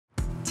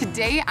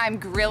Today I'm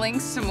grilling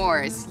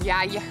s'mores.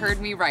 Yeah, you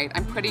heard me right.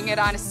 I'm putting it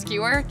on a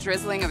skewer,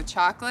 drizzling of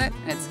chocolate,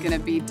 and it's gonna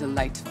be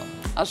delightful.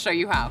 I'll show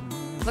you how.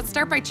 Let's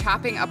start by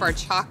chopping up our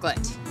chocolate.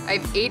 I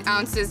have 8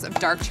 ounces of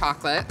dark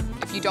chocolate.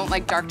 If you don't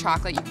like dark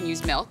chocolate, you can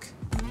use milk.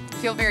 I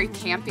feel very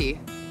campy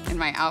in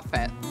my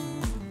outfit.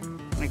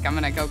 Like I'm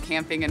gonna go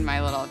camping in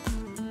my little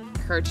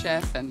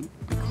kerchief and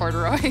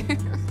corduroy.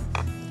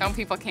 Don't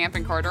people camp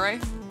in corduroy?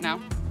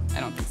 No? I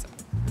don't think so.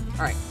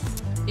 All right,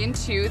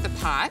 into the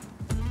pot.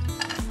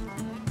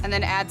 And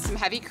then add some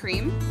heavy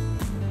cream.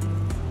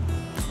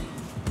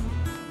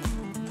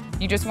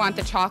 You just want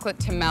the chocolate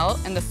to melt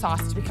and the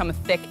sauce to become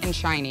thick and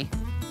shiny.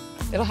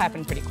 It'll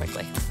happen pretty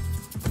quickly.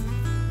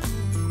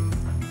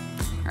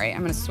 All right,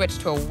 I'm gonna switch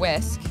to a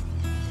whisk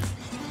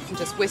and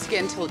just whisk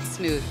it until it's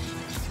smooth.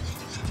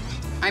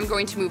 I'm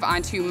going to move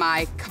on to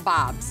my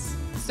kabobs.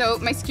 So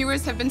my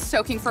skewers have been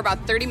soaking for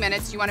about 30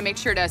 minutes. You wanna make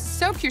sure to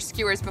soak your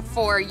skewers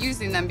before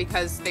using them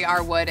because they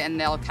are wood and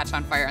they'll catch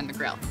on fire on the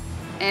grill.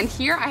 And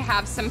here I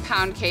have some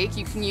pound cake.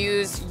 You can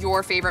use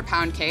your favorite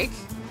pound cake,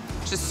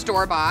 just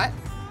store-bought.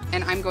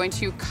 And I'm going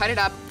to cut it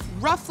up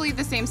roughly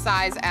the same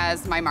size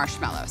as my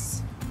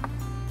marshmallows.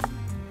 All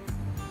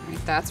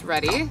right, that's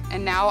ready.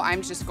 And now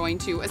I'm just going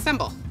to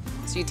assemble.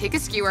 So you take a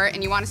skewer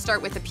and you want to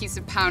start with a piece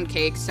of pound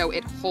cake so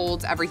it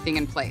holds everything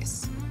in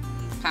place.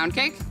 Pound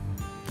cake,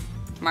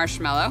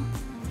 marshmallow,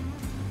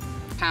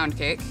 pound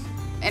cake.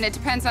 And it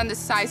depends on the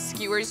size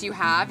skewers you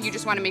have. You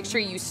just want to make sure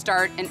you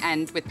start and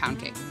end with pound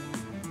cake.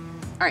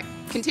 All right,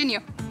 continue.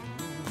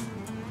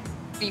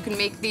 You can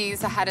make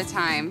these ahead of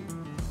time,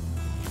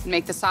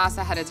 make the sauce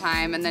ahead of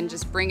time, and then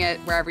just bring it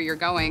wherever you're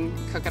going,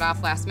 cook it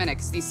off last minute,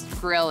 because these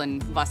grill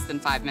in less than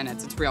 5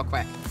 minutes. It's real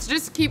quick. So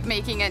just keep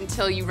making it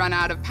until you run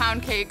out of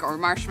pound cake or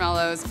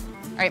marshmallows.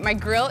 All right, my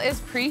grill is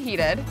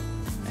preheated.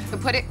 So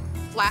put it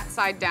flat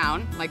side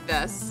down, like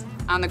this,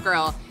 on the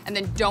grill, and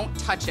then don't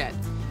touch it.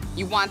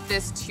 You want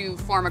this to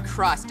form a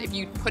crust. If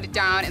you put it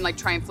down and like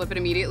try and flip it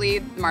immediately,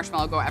 the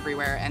marshmallow will go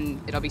everywhere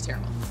and it'll be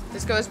terrible.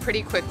 This goes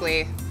pretty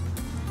quickly.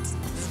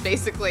 It's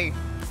basically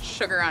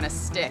sugar on a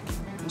stick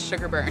and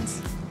sugar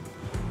burns.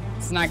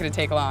 It's not gonna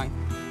take long.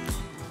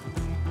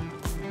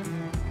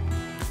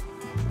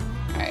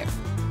 All right,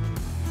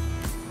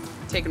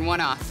 taking one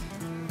off,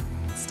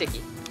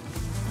 sticky.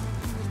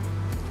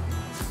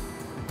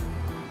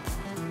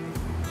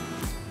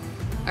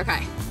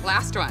 Okay,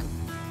 last one.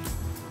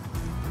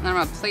 And I'm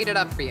gonna plate it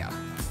up for you.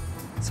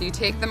 So you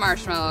take the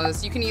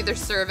marshmallows, you can either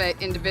serve it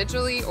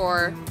individually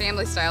or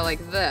family style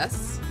like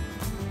this.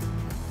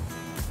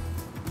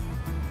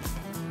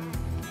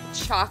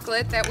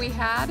 Chocolate that we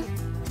had,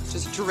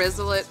 just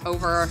drizzle it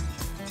over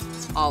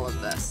all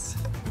of this.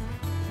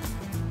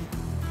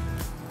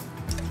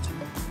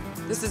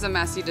 This is a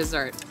messy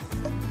dessert.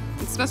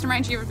 It's supposed to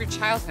remind you of your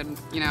childhood,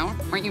 you know?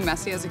 Weren't you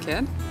messy as a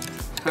kid?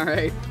 All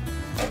right.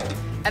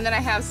 And then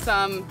I have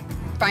some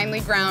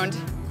finely ground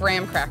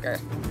graham cracker.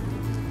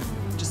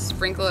 Just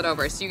sprinkle it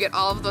over. So you get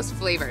all of those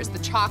flavors, the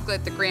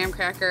chocolate, the graham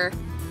cracker,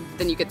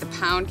 then you get the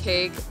pound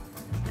cake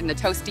and the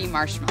toasty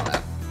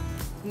marshmallow.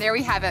 And there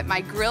we have it,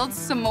 my grilled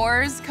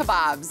s'mores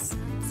kabobs.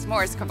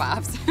 S'mores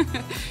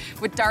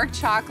kabobs with dark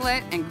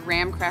chocolate and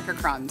graham cracker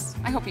crumbs.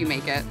 I hope you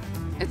make it.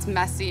 It's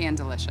messy and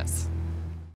delicious.